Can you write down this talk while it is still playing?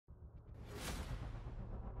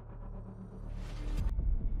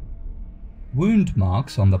Wound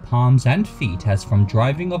marks on the palms and feet as from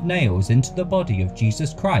driving of nails into the body of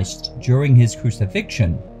Jesus Christ during his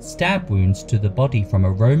crucifixion, stab wounds to the body from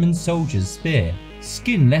a Roman soldier's spear,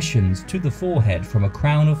 skin lesions to the forehead from a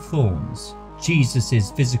crown of thorns.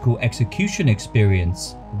 Jesus' physical execution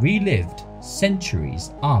experience, relived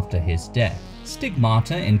centuries after his death.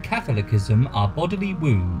 Stigmata in Catholicism are bodily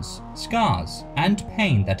wounds, scars, and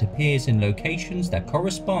pain that appears in locations that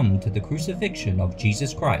correspond to the crucifixion of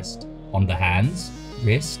Jesus Christ, on the hands,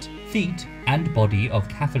 wrist, feet, and body of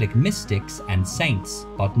Catholic mystics and saints,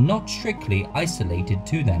 but not strictly isolated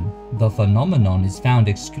to them. The phenomenon is found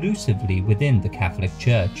exclusively within the Catholic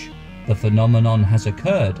Church. The phenomenon has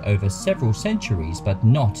occurred over several centuries, but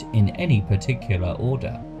not in any particular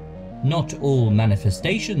order. Not all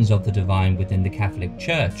manifestations of the divine within the Catholic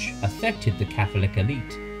Church affected the Catholic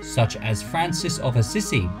elite, such as Francis of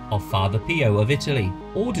Assisi or Father Pio of Italy.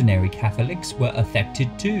 Ordinary Catholics were affected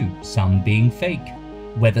too, some being fake.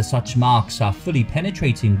 Whether such marks are fully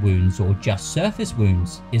penetrating wounds or just surface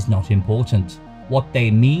wounds is not important. What they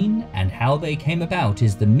mean and how they came about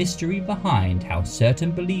is the mystery behind how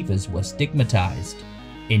certain believers were stigmatized.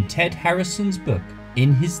 In Ted Harrison's book,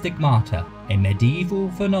 In His Stigmata, a medieval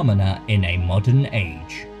phenomena in a modern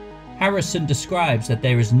age, Harrison describes that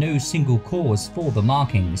there is no single cause for the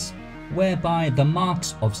markings, whereby the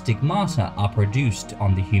marks of stigmata are produced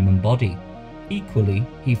on the human body. Equally,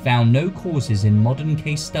 he found no causes in modern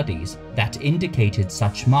case studies that indicated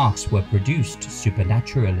such marks were produced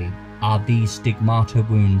supernaturally. Are these stigmata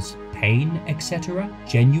wounds, pain, etc.,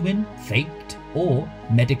 genuine, faked, or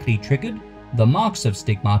medically triggered? The marks of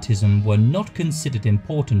stigmatism were not considered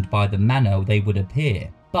important by the manner they would appear,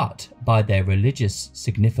 but by their religious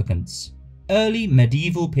significance. Early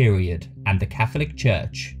medieval period and the Catholic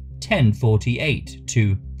Church, 1048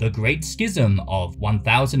 to the Great Schism of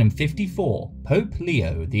 1054, Pope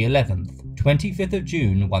Leo XI, 25th of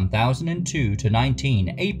June 1002 to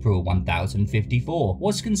 19 April 1054,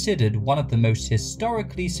 was considered one of the most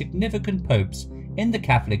historically significant popes in the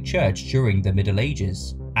Catholic Church during the Middle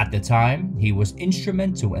Ages. At the time, he was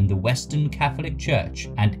instrumental in the Western Catholic Church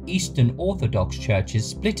and Eastern Orthodox Churches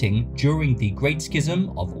splitting during the Great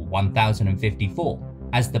Schism of 1054.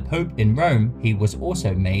 As the Pope in Rome, he was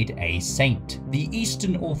also made a saint. The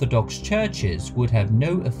Eastern Orthodox churches would have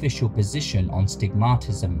no official position on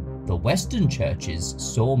stigmatism. The Western churches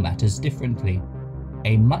saw matters differently.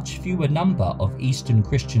 A much fewer number of Eastern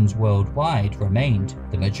Christians worldwide remained.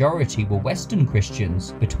 The majority were Western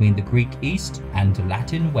Christians between the Greek East and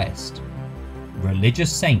Latin West.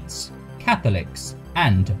 Religious saints, Catholics,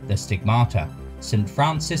 and the stigmata. St.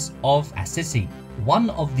 Francis of Assisi, one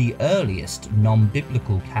of the earliest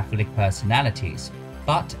non-biblical Catholic personalities,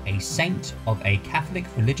 but a saint of a Catholic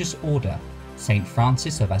religious order. St.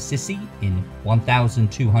 Francis of Assisi in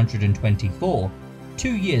 1224,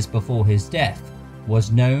 2 years before his death,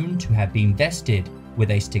 was known to have been vested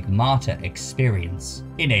with a stigmata experience.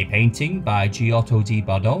 In a painting by Giotto di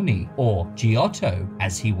Bordoni, or Giotto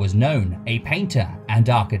as he was known, a painter and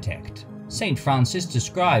architect, St. Francis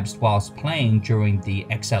describes whilst playing during the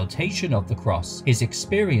exaltation of the cross his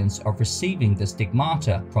experience of receiving the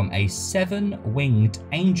stigmata from a 7-winged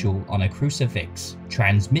angel on a crucifix,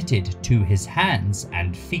 transmitted to his hands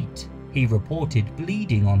and feet. He reported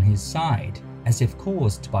bleeding on his side, as if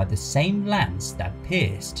caused by the same lance that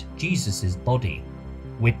pierced Jesus' body.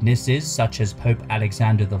 Witnesses such as Pope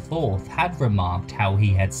Alexander IV had remarked how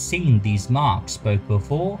he had seen these marks both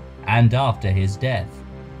before and after his death.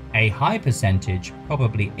 A high percentage,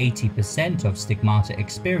 probably 80% of stigmata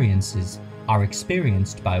experiences are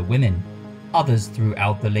experienced by women. Others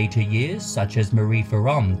throughout the later years, such as Marie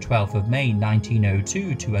Ferron, 12th of May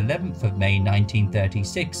 1902 to 11th of May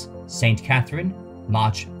 1936, Saint Catherine,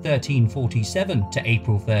 March 1347 to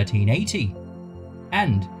April 1380,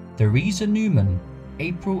 and Theresa Newman,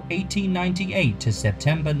 April 1898 to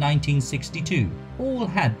September 1962, all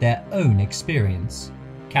had their own experience.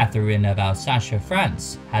 Catherine of Alsace,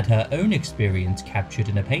 France, had her own experience captured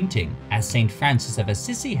in a painting. As St. Francis of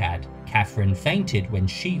Assisi had, Catherine fainted when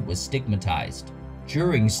she was stigmatized.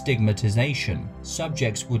 During stigmatization,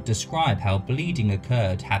 subjects would describe how bleeding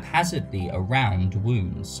occurred haphazardly around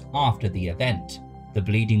wounds after the event. The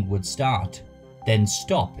bleeding would start, then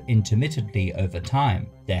stop intermittently over time.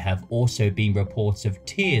 There have also been reports of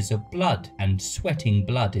tears of blood and sweating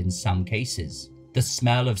blood in some cases. The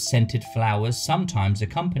smell of scented flowers sometimes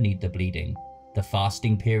accompanied the bleeding. The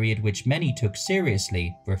fasting period, which many took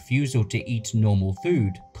seriously, refusal to eat normal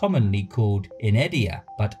food, commonly called inedia,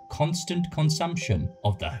 but constant consumption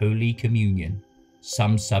of the Holy Communion.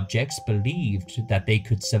 Some subjects believed that they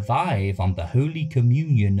could survive on the Holy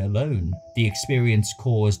Communion alone. The experience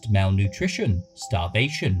caused malnutrition,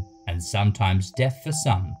 starvation, and sometimes death for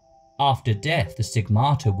some. After death, the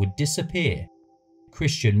stigmata would disappear.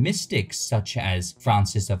 Christian mystics such as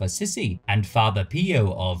Francis of Assisi and Father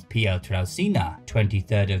Pio of Pietrelcina,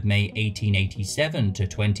 23rd of May 1887 to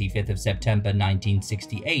 25th of September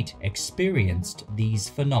 1968, experienced these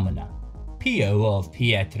phenomena. Pio of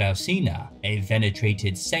Pietrelcina, a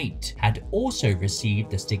venerated saint, had also received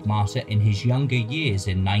the stigmata in his younger years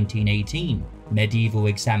in 1918. Medieval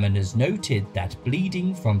examiners noted that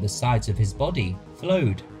bleeding from the sides of his body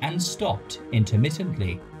flowed and stopped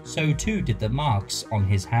intermittently. So too did the marks on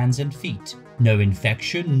his hands and feet. No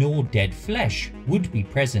infection nor dead flesh would be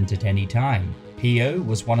present at any time. Pio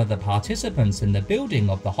was one of the participants in the building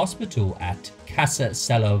of the hospital at Casa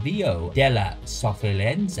Salvio della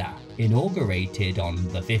Sofferenza, inaugurated on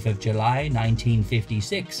the 5th of July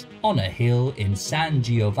 1956 on a hill in San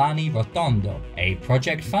Giovanni Rotondo, a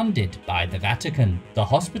project funded by the Vatican. The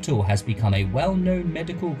hospital has become a well-known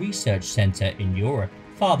medical research center in Europe.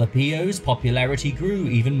 Father Pio's popularity grew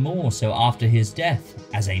even more so after his death,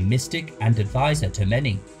 as a mystic and advisor to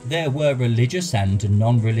many. There were religious and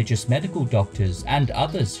non-religious medical doctors and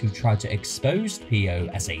others who tried to expose Pio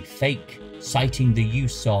as a fake, citing the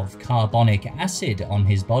use of carbonic acid on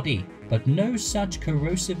his body, but no such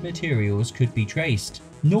corrosive materials could be traced,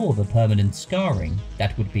 nor the permanent scarring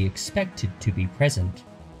that would be expected to be present.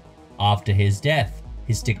 After his death,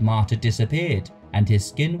 his stigmata disappeared, and his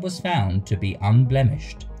skin was found to be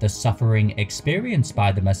unblemished. The suffering experienced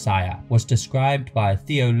by the Messiah was described by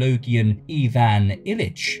theologian Ivan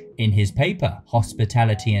Illich in his paper,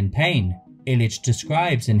 Hospitality and Pain. Illich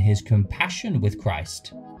describes in his Compassion with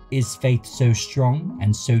Christ, "Is faith so strong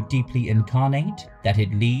and so deeply incarnate that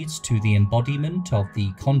it leads to the embodiment of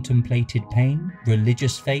the contemplated pain,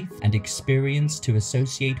 religious faith, and experience to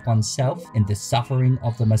associate oneself in the suffering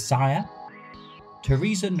of the Messiah?"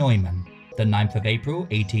 Teresa Neumann, the 9th of April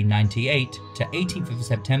 1898 to 18th of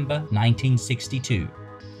September 1962.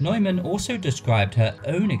 Neumann also described her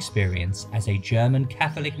own experience as a German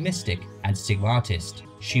Catholic mystic and stigmatist.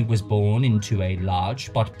 She was born into a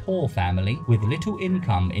large but poor family with little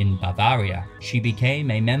income in Bavaria. She became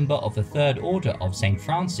a member of the Third Order of St.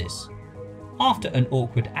 Francis. After an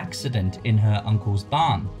awkward accident in her uncle's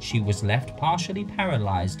barn, she was left partially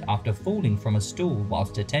paralyzed after falling from a stool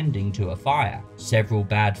whilst attending to a fire. Several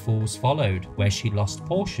bad falls followed, where she lost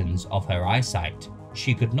portions of her eyesight.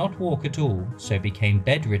 She could not walk at all, so became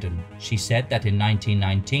bedridden. She said that in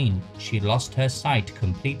 1919, she lost her sight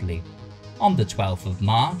completely. On the 12th of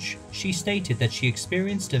March, she stated that she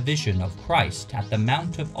experienced a vision of Christ at the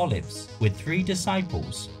Mount of Olives with 3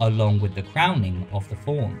 disciples, along with the crowning of the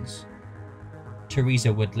thorns.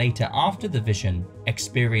 Teresa would later, after the vision,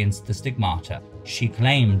 experience the stigmata. She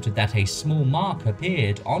claimed that a small mark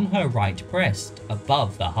appeared on her right breast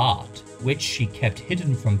above the heart, which she kept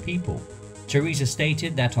hidden from people. Teresa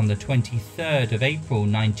stated that on the 23rd of April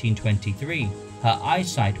 1923, her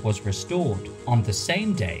eyesight was restored. On the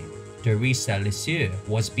same day, Teresa Lisieux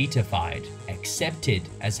was beatified, accepted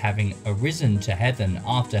as having arisen to heaven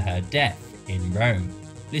after her death in Rome.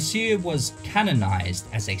 Lisieux was canonized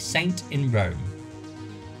as a saint in Rome.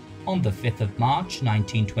 On the 5th of March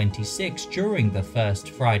 1926, during the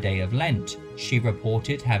first Friday of Lent, she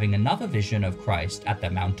reported having another vision of Christ at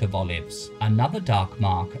the Mount of Olives. Another dark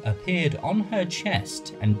mark appeared on her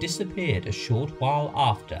chest and disappeared a short while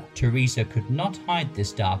after. Teresa could not hide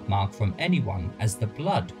this dark mark from anyone as the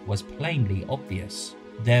blood was plainly obvious.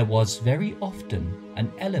 There was very often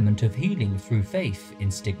an element of healing through faith in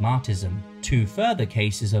stigmatism. 2 further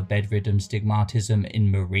cases of bedridden stigmatism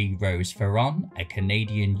in Marie Rose Ferron, a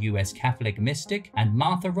Canadian-US Catholic mystic, and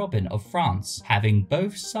Martha Robin of France, having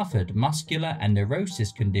both suffered muscular and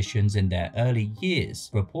neurosis conditions in their early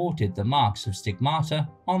years, reported the marks of stigmata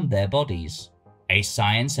on their bodies. A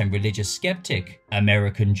science and religious skeptic,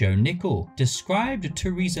 American Joe Nickell, described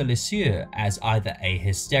Teresa Lisieux as either a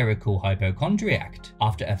hysterical hypochondriac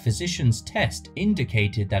after a physician's test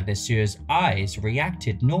indicated that Lisieux's eyes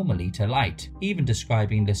reacted normally to light, even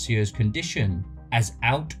describing Lisieux's condition as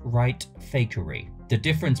outright fakery, the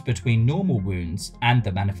difference between normal wounds and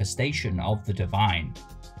the manifestation of the divine.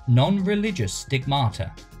 Non-religious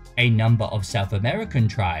stigmata. A number of South American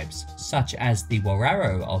tribes, such as the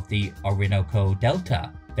Wararo of the Orinoco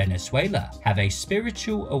Delta, Venezuela, have a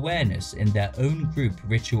spiritual awareness in their own group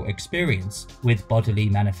ritual experience, with bodily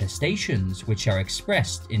manifestations which are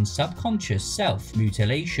expressed in subconscious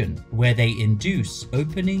self-mutilation, where they induce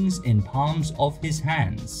openings in palms of his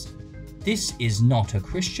hands. This is not a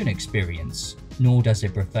Christian experience, nor does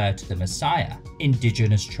it refer to the Messiah.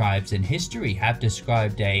 Indigenous tribes in history have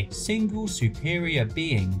described a single superior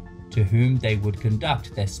being to whom they would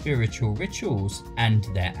conduct their spiritual rituals and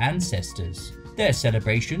their ancestors. Their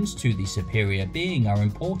celebrations to the superior being are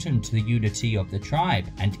important to the unity of the tribe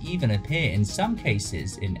and even appear in some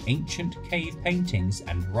cases in ancient cave paintings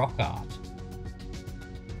and rock art.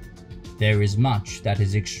 There is much that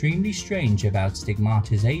is extremely strange about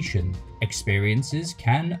stigmatization. Experiences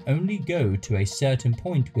can only go to a certain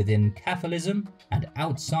point within Catholicism and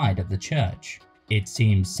outside of the Church. It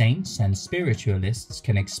seems saints and spiritualists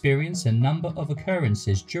can experience a number of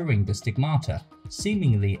occurrences during the stigmata,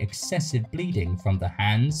 seemingly excessive bleeding from the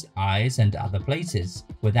hands, eyes, and other places,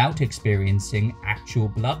 without experiencing actual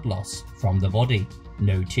blood loss from the body.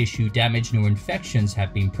 No tissue damage nor infections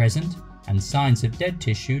have been present, and signs of dead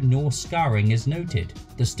tissue nor scarring is noted.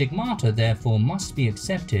 The stigmata therefore must be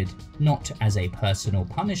accepted not as a personal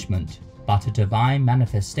punishment, but a divine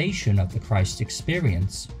manifestation of the Christ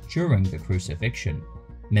experience during the crucifixion.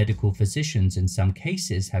 Medical physicians in some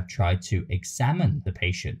cases have tried to examine the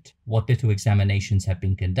patient. What little examinations have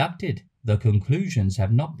been conducted, the conclusions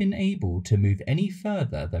have not been able to move any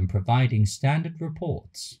further than providing standard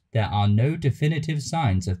reports. There are no definitive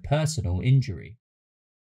signs of personal injury.